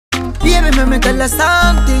Baby, let me tell you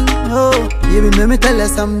something. Oh, baby, let me tell you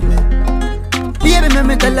something. Baby, let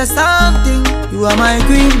me tell you something. You are my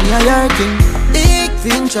queen, me are your king. Ik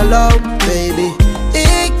vind je leuk, baby.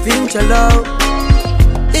 Ik vind je leuk.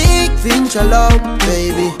 Ik vind je leuk,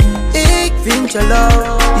 baby. Ik vind je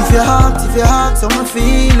leuk. If your heart, someone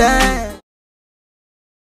feel it.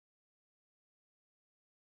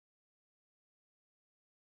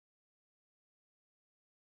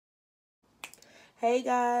 Hey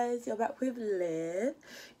guys, you're back with Liv.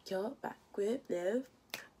 You're back with Liv.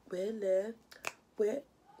 With Liv. With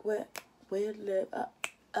Liv.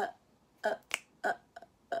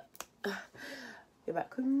 You're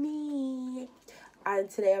back with me. And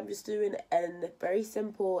today I'm just doing a very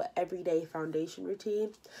simple everyday foundation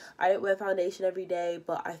routine. I don't wear foundation every day,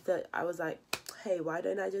 but I was like, hey, why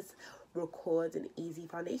don't I just record an easy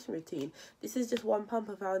foundation routine? This is just one pump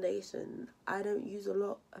of foundation. I don't use a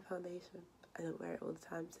lot of foundation. I don't wear it all the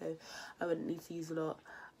time, so I wouldn't need to use a lot.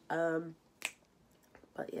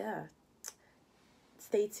 But yeah,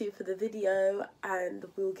 stay tuned for the video and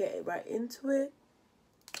we'll get right into it.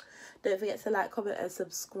 Don't forget to like, comment and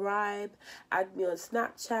subscribe. Add me on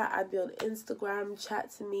Snapchat, add me on Instagram,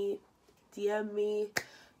 chat to me, DM me,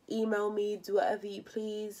 email me, do whatever you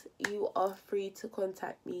please. You are free to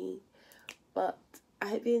contact me. But I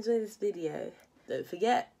hope you enjoy this video. Don't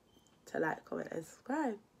forget to like, comment and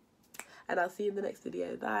subscribe. And I'll see you in the next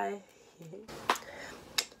video. Bye.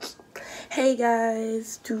 Hey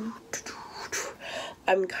guys.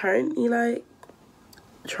 I'm currently like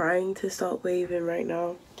trying to start waving right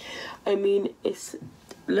now. I mean, it's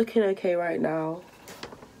looking okay right now.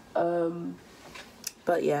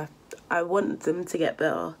 But yeah, I want them to get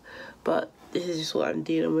better. But this is just what I'm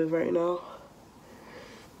dealing with right now.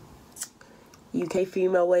 UK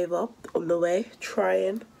female wave up on the way.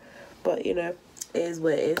 Trying. But you know, it is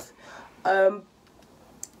what it is.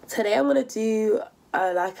 Today I'm gonna do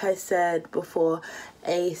like I said before,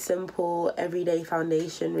 a simple everyday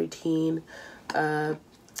foundation routine.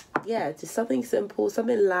 Yeah, just something simple,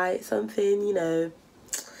 something light, something, you know,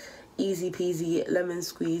 easy peasy lemon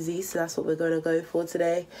squeezy. So that's what we're gonna go for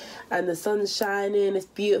today. And the sun's shining, it's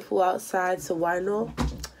beautiful outside, so why not?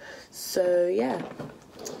 So yeah,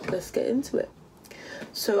 let's get into it.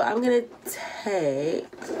 So I'm gonna take,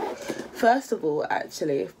 first of all,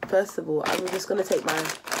 I'm just gonna take my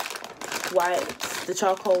wipes, the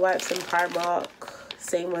charcoal wipes in Primark,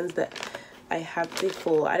 same ones that I had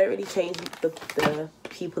before. I don't really change the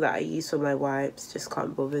people that I use for my wipes, just can't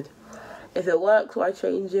be bothered. If it works, why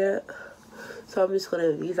change it? So I'm just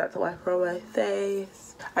gonna use that to wipe around my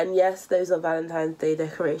face. And yes, those are Valentine's Day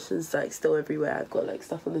decorations, like still everywhere. I've got like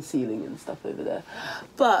stuff on the ceiling and stuff over there,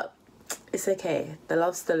 but it's okay, the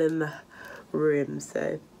love's still in the room,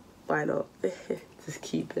 so why not? Just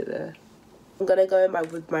keep it there. I'm gonna go in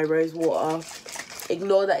with my rose water.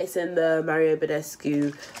 Ignore that it's in the Mario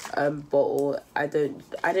Badescu bottle. I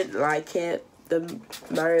didn't like it, the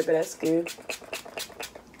Mario Badescu,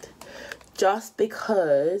 just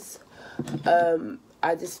because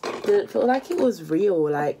I just didn't feel like it was real.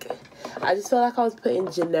 Like, I just felt like I was putting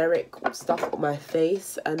generic stuff on my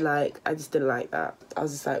face, and like I just didn't like that. I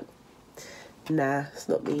was just like, nah, it's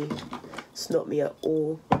not me. It's not me at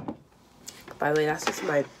all. By the way, that's just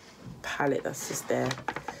my palette that's just there,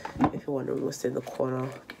 if you're wondering what's in the corner.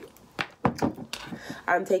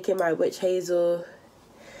 I'm taking my witch hazel.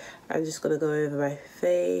 I'm just gonna go over my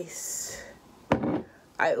face.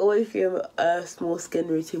 I always do a small skin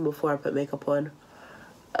routine before I put makeup on,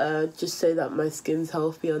 just so that my skin's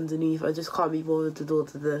healthy underneath. I just can't be bothered to do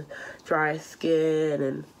the dry skin,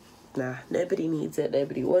 and nah, nobody needs it,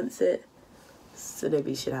 nobody wants it, so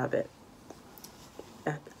nobody should have it.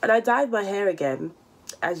 Yeah. And I dyed my hair again,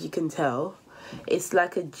 as you can tell. It's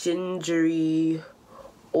like a gingery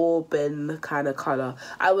auburn kind of colour.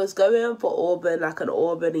 I was going for auburn, like an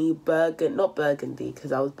auburney burgundy, not burgundy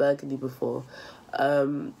because I was burgundy before.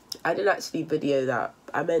 I didn't actually video that.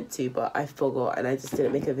 I meant to, but I forgot, and I just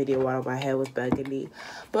didn't make a video while my hair was burgundy.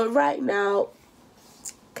 But right now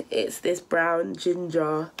it's this brown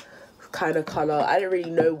ginger kind of color. I don't really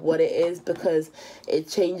know what it is because it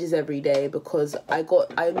changes every day, because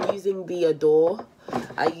I'm using the Adore.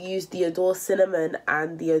 I used the Adore cinnamon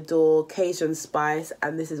and the Adore Cajun spice,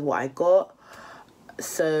 and this is what I got.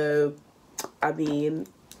 So I mean,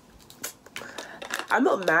 I'm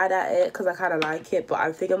not mad at it because I kind of like it, but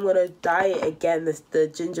I think I'm gonna dye it again, the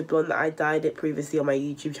ginger blonde that I dyed it previously on my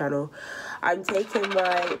YouTube channel. I'm taking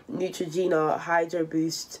my Neutrogena Hydro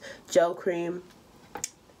Boost gel cream,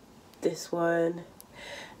 this one,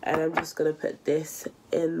 and I'm just gonna put this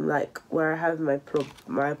in like where I have my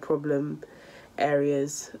problem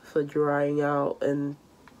areas for drying out and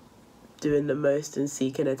doing the most and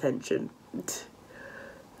seeking attention.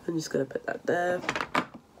 I'm just gonna put that there.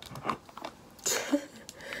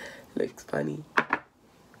 Looks funny.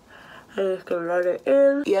 I'm just gonna run it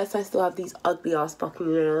in. Yes, I still have these ugly ass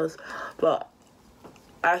fucking nails, but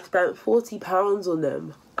I spent £40 on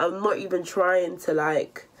them. I'm not even trying to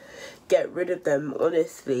like get rid of them,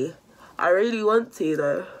 honestly. I really want to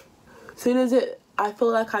though. As soon as I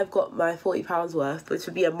feel like I've got my £40 worth, which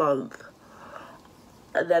would be a month,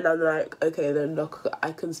 and then I'm like, okay, then look,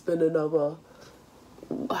 I can spend another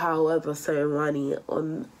however so money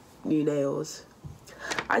on new nails.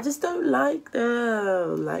 I just don't like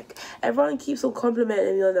them. Like, everyone keeps on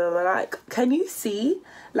complimenting me on them. I'm like, can you see?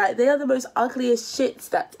 Like, they are the most ugliest shits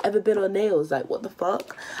that's ever been on nails. Like, what the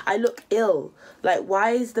fuck? I look ill. Like,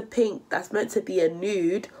 why is the pink that's meant to be a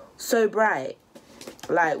nude so bright?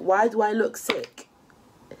 Like, why do I look sick?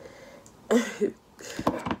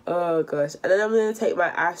 Oh gosh. And then I'm gonna take my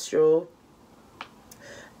Astral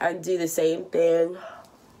and do the same thing,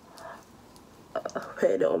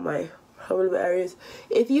 putting it on my problem areas.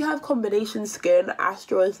 If you have combination skin,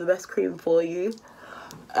 Astral is the best cream for you,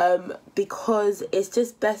 because it's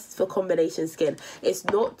just best for combination skin. It's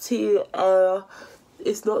not too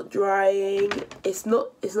it's not drying, it's not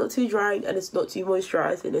too drying, and it's not too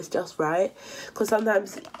moisturizing. It's just right, because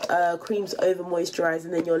sometimes creams over moisturize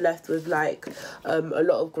and then you're left with like a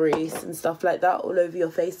lot of grease and stuff like that all over your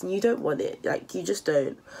face, and you don't want it. Like, you just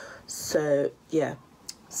don't. So yeah,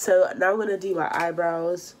 so now I'm gonna do my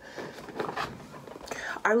eyebrows.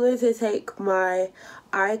 I'm going to take my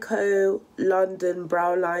Ico London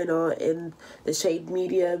brow liner in the shade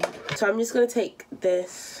medium. So I'm just going to take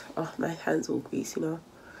this. Oh, my hands all greasy now.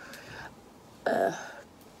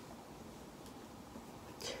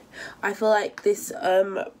 I feel like this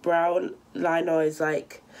brow liner is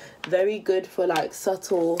like very good for like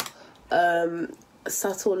subtle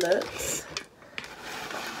looks,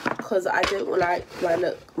 because I don't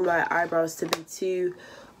like my eyebrows to be too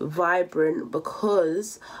vibrant,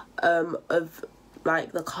 because of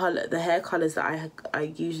like the hair colors that I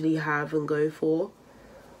usually have and go for.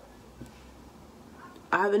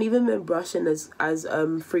 I haven't even been brushing as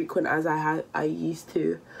frequent as I used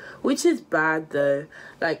to, which is bad though.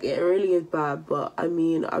 Like, it really is bad, but I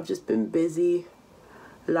mean, I've just been busy.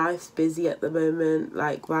 Life's busy at the moment.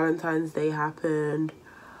 Like, Valentine's Day happened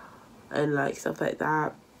and like stuff like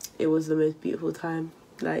that. It was the most beautiful time.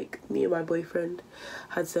 Like, me and my boyfriend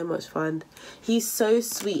had so much fun. He's so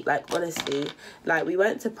sweet, like, honestly. Like, we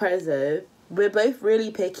went to Prezzo. We're both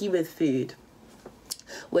really picky with food.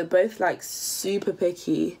 We're both like super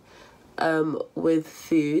picky with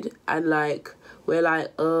food, and like, we're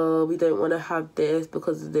like, oh, we don't want to have this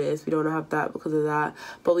because of this, we don't want to have that because of that,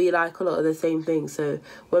 but we like a lot of the same things. So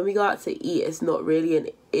when we go out to eat, it's not really an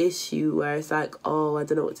issue where it's like, oh, I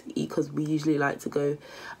don't know what to eat, because we usually like to go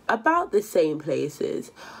about the same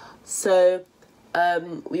places. So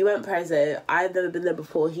we went Prezzo. I've never been there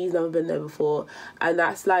before, he's never been there before, and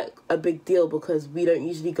that's like a big deal, because we don't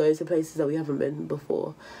usually go to places that we haven't been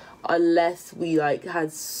before unless we like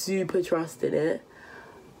had super trust in it.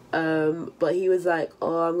 But he was like,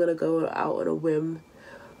 oh, I'm gonna go out on a whim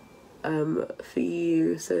for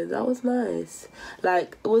you. So that was nice.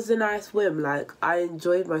 Like, it was a nice whim. Like, I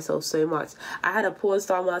enjoyed myself so much. I had a porn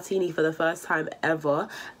star martini for the first time ever,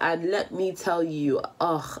 and let me tell you,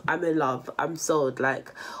 I'm in love. I'm sold.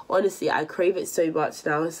 Like, honestly, I crave it so much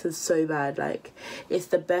now. This is so bad. Like, it's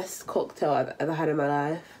the best cocktail I've ever had in my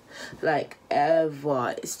life. Like,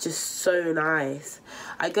 ever. It's just so nice.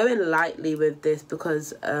 I go in lightly with this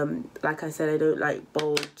because like I said, I don't like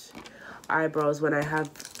bold eyebrows when I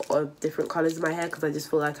have different colors in my hair, because I just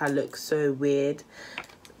feel like I look so weird.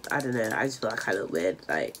 I don't know, I just feel like I look weird.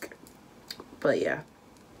 Like, but yeah,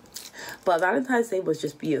 but Valentine's Day was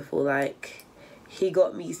just beautiful. Like, he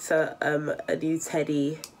got me a new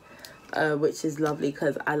teddy, which is lovely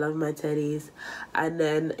because I love my teddies. And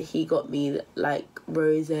then he got me like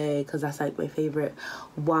rosé, because that's like my favorite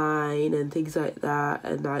wine and things like that.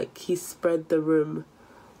 And like, he spread the room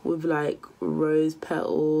with like rose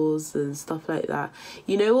petals and stuff like that.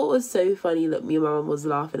 You know what was so funny that me and my mum was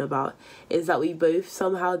laughing about is that we both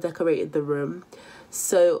somehow decorated the room.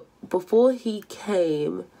 So before he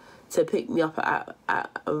came to pick me up at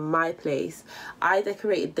my place, I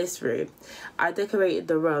decorated this room. I decorated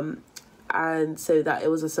the room, and so that it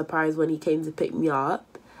was a surprise when he came to pick me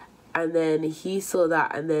up. and then he saw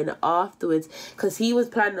that, and then afterwards, because he was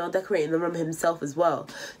planning on decorating the room himself as well,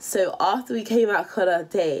 so after we came out on our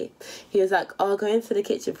date, he was like, oh, go into the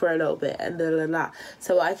kitchen for a little bit, and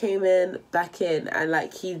so I came back in, and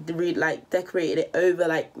like he decorated it over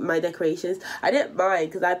like my decorations. I didn't mind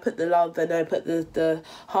because I put the love, and I put the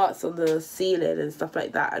hearts on the ceiling and stuff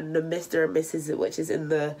like that, and the Mr. and Mrs. which is in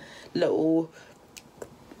the little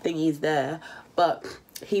thingies there, but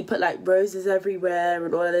he put like roses everywhere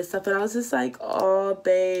and all of this stuff, and I was just like, oh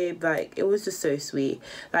babe, like it was just so sweet.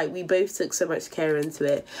 Like we both took so much care into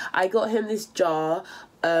it. I got him this jar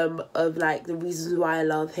of like the reasons why I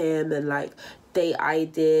love him, and like date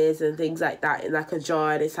ideas and things like that in like a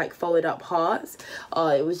jar, and it's like folded up hearts.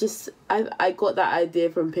 It was just, I got that idea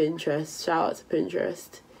from Pinterest. Shout out to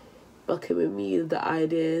Pinterest fucking with me with the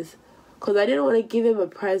ideas, because I didn't want to give him a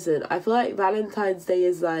present. I feel like Valentine's Day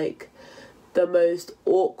is like the most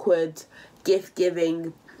awkward gift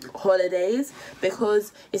giving holidays,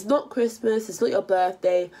 because it's not Christmas, it's not your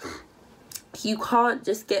birthday. You can't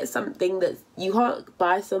just get something that you can't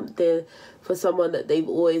buy something for someone that they've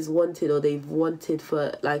always wanted, or they've wanted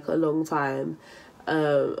for like a long time.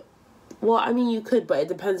 Well, I mean you could, but it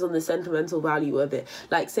depends on the sentimental value of it.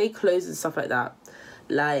 Like say clothes and stuff like that,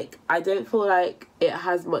 like I don't feel like it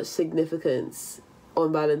has much significance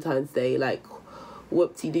on Valentine's Day. Like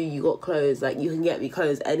whoop-de-doo, you got clothes, like you can get me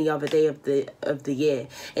clothes any other day of the year.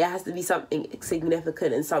 It has to be something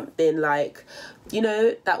significant and something like, you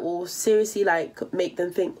know, that will seriously like make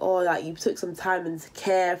them think, oh, like you took some time and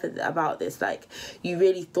care about this, like you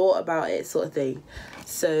really thought about it, sort of thing.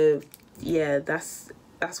 So yeah, that's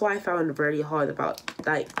why I found it really hard about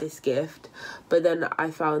like this gift. But then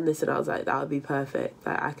I found this and I was like, that would be perfect,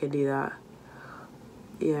 like I can do that.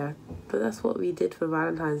 Yeah, but that's what we did for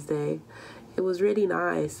Valentine's Day. It was really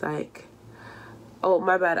nice. Like, oh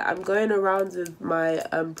my bad, I'm going around with my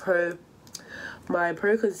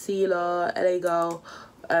pro concealer, LA Girl,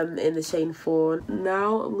 in the shade 4.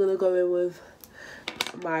 Now I'm gonna go in with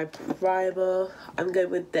my primer. I'm going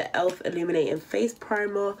with the Elf Illuminating Face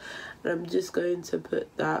Primer, and I'm just going to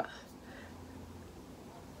put that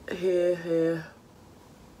here,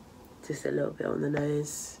 just a little bit on the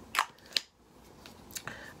nose.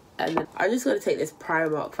 And then I'm just going to take this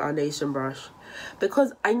Primark foundation brush,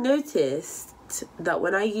 because I noticed that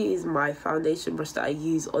when I use my foundation brush that I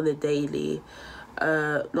use on the daily,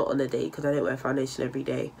 not on the day because I don't wear foundation every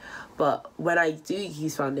day, but when I do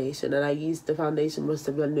use foundation and I use the foundation brush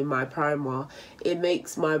to blend in my primer, it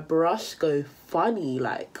makes my brush go funny.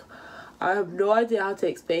 Like, I have no idea how to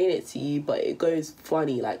explain it to you, but it goes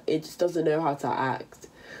funny. Like, it just doesn't know how to act.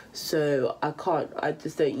 So I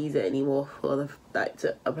just don't use it anymore for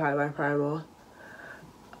to apply my primer.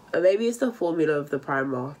 And maybe it's the formula of the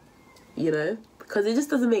primer, you know, because it just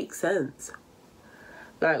doesn't make sense.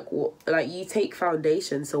 Like you take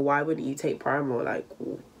foundation, so why wouldn't you take primer? Like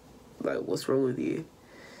what's wrong with you?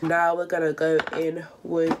 Now we're gonna go in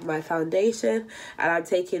with my foundation, and I'm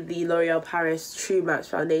taking the L'Oreal Paris True Match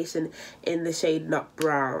foundation in the shade Nut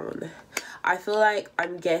Brown. I feel like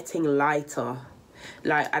I'm getting lighter.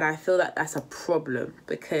 And I feel like that's a problem,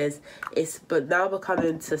 because but now we're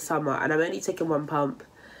coming to summer and I'm only taking one pump.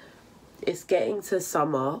 It's getting to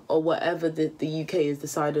summer, or whatever the UK is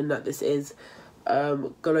deciding that this is,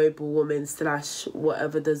 global warming /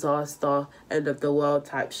 whatever disaster, end of the world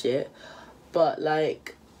type shit. But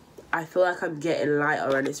like, I feel like I'm getting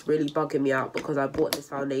lighter, and it's really bugging me out, because I bought this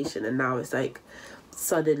foundation and now it's like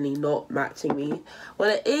suddenly not matching me. Well,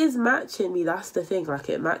 it is matching me, that's the thing. Like,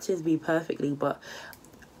 it matches me perfectly, but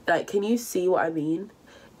like, can you see what I mean?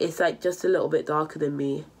 It's like just a little bit darker than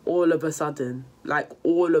me all of a sudden. Like,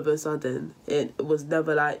 all of a sudden. It was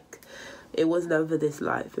never this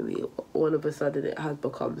light for me. All of a sudden it has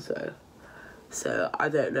become so. So I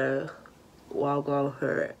don't know. Well, I'll go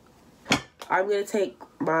for it. I'm gonna take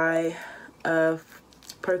my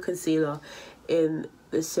pro concealer in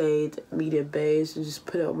the shade Medium Beige and just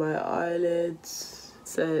put it on my eyelids.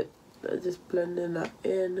 So I'm just blending that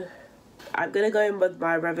in. I'm gonna go in with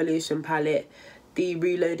my Revolution palette, the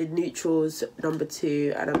Reloaded Neutrals No.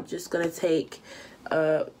 2, and I'm just gonna take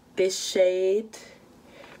this shade.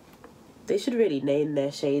 They should really name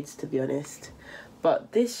their shades, to be honest.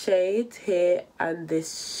 But this shade here and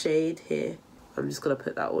this shade here, I'm just gonna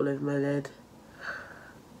put that all over my lid.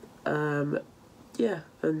 Yeah,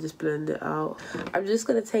 and just blend it out. I'm just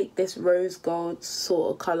gonna take this rose gold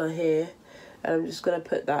sort of colour here, and I'm just gonna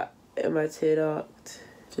put that in my tear duct,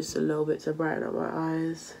 just a little bit to brighten up my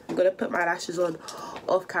eyes. I'm gonna put my lashes on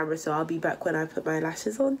off camera, so I'll be back when I put my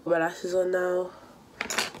lashes on. My lashes on now.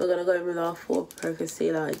 We're gonna go in with our 4 Pro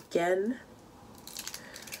Concealer again,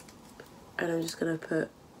 and I'm just gonna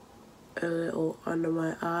put a little under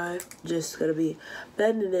my eye. Just gonna be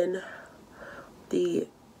blending in the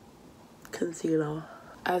concealer.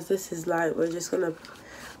 As this is light, we're just gonna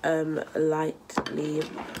lightly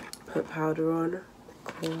put powder on.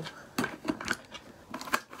 Cool.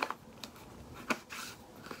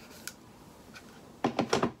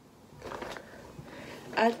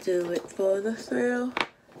 I do it for the thrill,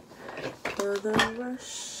 for the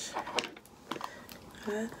rush.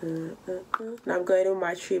 Now I'm going on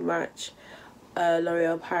my True Match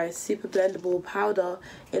L'Oreal Paris Super Blendable Powder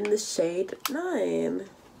in the shade 9.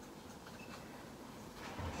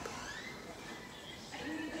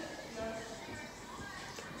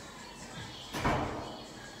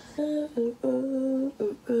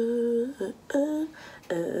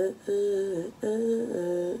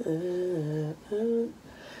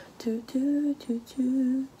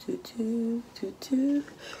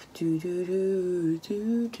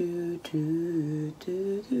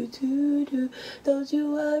 Don't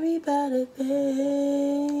you worry about a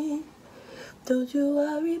thing. Don't you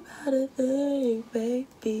worry about a thing,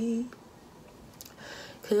 baby.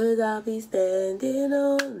 'Cause I'll be standing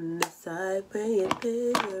on the side when you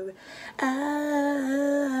figure it out.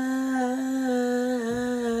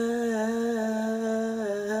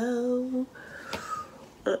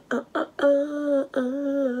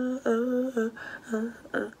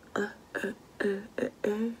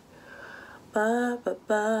 Ba ba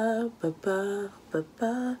ba ba ba ba ba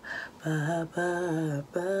ba ba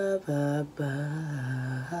ba ba ba.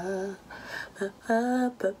 Ba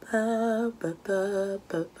ba ba ba ba ba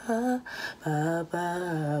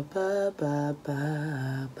ba ba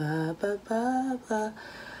ba ba ba ba ba.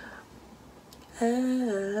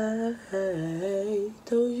 Hey,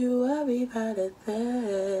 don't you worry about a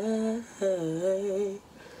thing,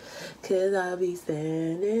 'cause I'll be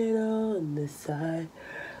standing on the side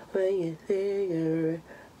when you figure it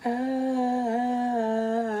out.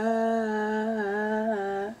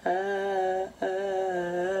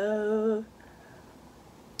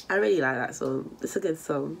 I really like that song. It's a good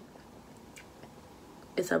song.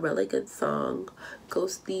 It's a really good song. Go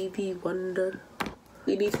Stevie Wonder.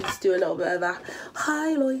 We need to just do a little bit of a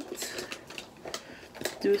highlight.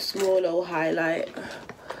 Do a small little highlight.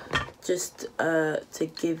 Just to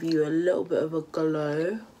give you a little bit of a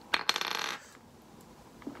glow.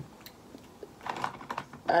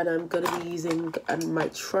 And I'm going to be using my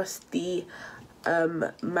trusty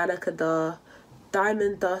Manakada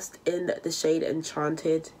Diamond Dust in the shade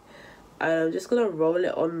Enchanted. And I'm just going to roll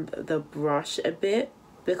it on the brush a bit,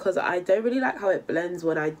 because I don't really like how it blends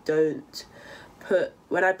when I put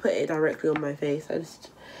it directly on my face.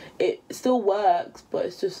 It still works, but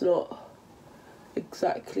it's just not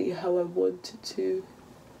exactly how I want it to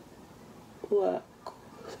work.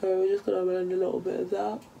 So we're just going to blend a little bit of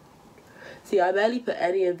that. See, I barely put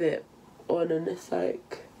any of it on, and it's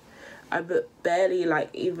like, I put barely,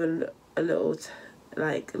 like, even a little,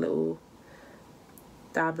 little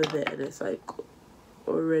dab of it, and it's like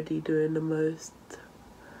already doing the most.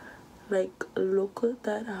 Like, look at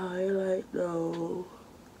that highlight though.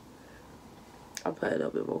 I'll put a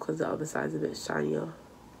little bit more because the other side's a bit shinier.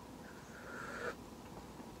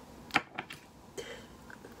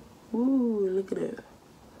 Ooh, look at it.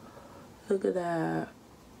 Look at that.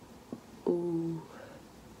 Ooh.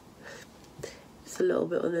 Just a little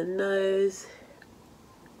bit on the nose.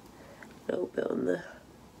 A little bit on the...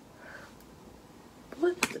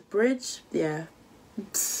 what? The bridge? Yeah.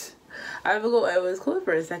 I forgot what it was called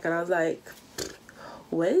for a second. I was like,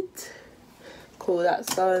 what? Cool,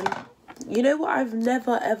 that's done. You know what I've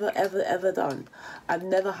never, ever done? I've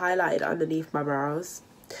never highlighted underneath my brows.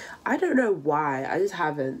 I don't know why. I just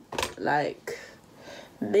haven't. Like,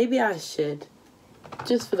 maybe I should.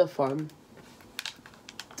 Just for the fun.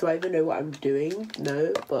 Do I even know what I'm doing?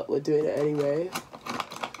 No, but we're doing it anyway.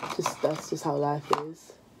 That's just how life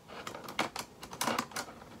is.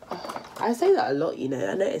 I say that a lot, you know.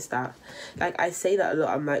 I noticed that. Like, I say that a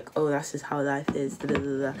lot. I'm like, oh, that's just how life is. Da, da,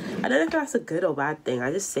 da, da. I don't know if that's a good or bad thing.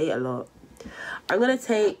 I just say it a lot. I'm going to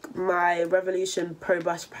take my Revolution Pro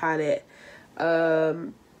Brush palette.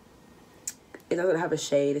 It doesn't have a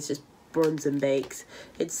shade. It's just Bronze and Baked.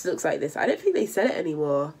 It just looks like this. I don't think they sell it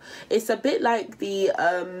anymore. It's a bit like the...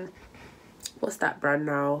 what's that brand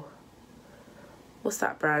now? What's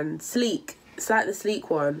that brand? Sleek. It's like the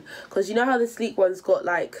Sleek one. Because you know how the Sleek one's got,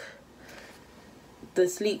 like... the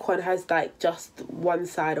Sleek one has like just one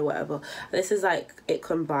side or whatever. This is like it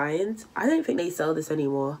combined. I don't think they sell this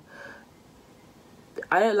anymore.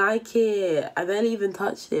 I don't like it. I barely even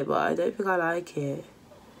touched it, but I don't think I like it.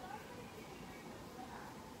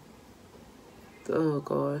 Oh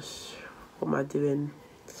gosh, what am I doing?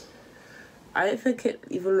 I don't think it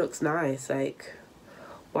even looks nice. Like,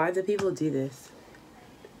 why do people do this?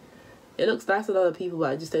 It looks nice on other people,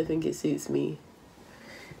 but I just don't think it suits me.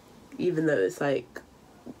 Even though it's like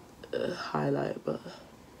a highlight, but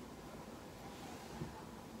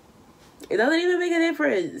it doesn't even make a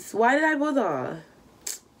difference. Why did I bother?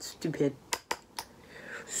 Stupid.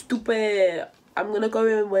 I'm gonna go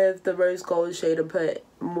in with the rose gold shade and put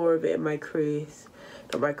more of it in my crease.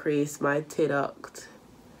 Not my crease, my tear duct.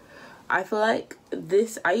 I feel like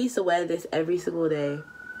this, I used to wear this every single day.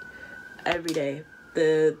 Every day.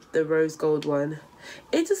 The rose gold one.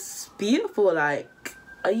 It's just beautiful. Like,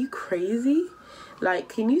 are you crazy? Like,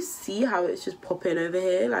 can you see how it's just popping over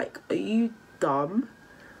here? Like, are you dumb?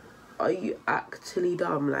 Are you actually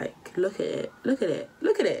dumb? Like, look at it. Look at it.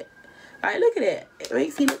 Look at it. Like, look at it. It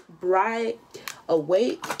makes me look bright,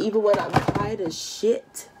 awake, even when I'm tired as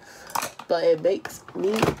shit. But it makes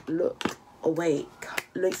me look awake.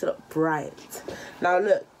 It makes it look bright. Now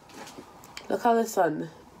look. Look how the sun.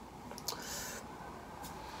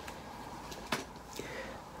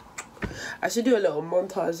 I should do a little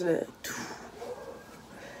montage, innit?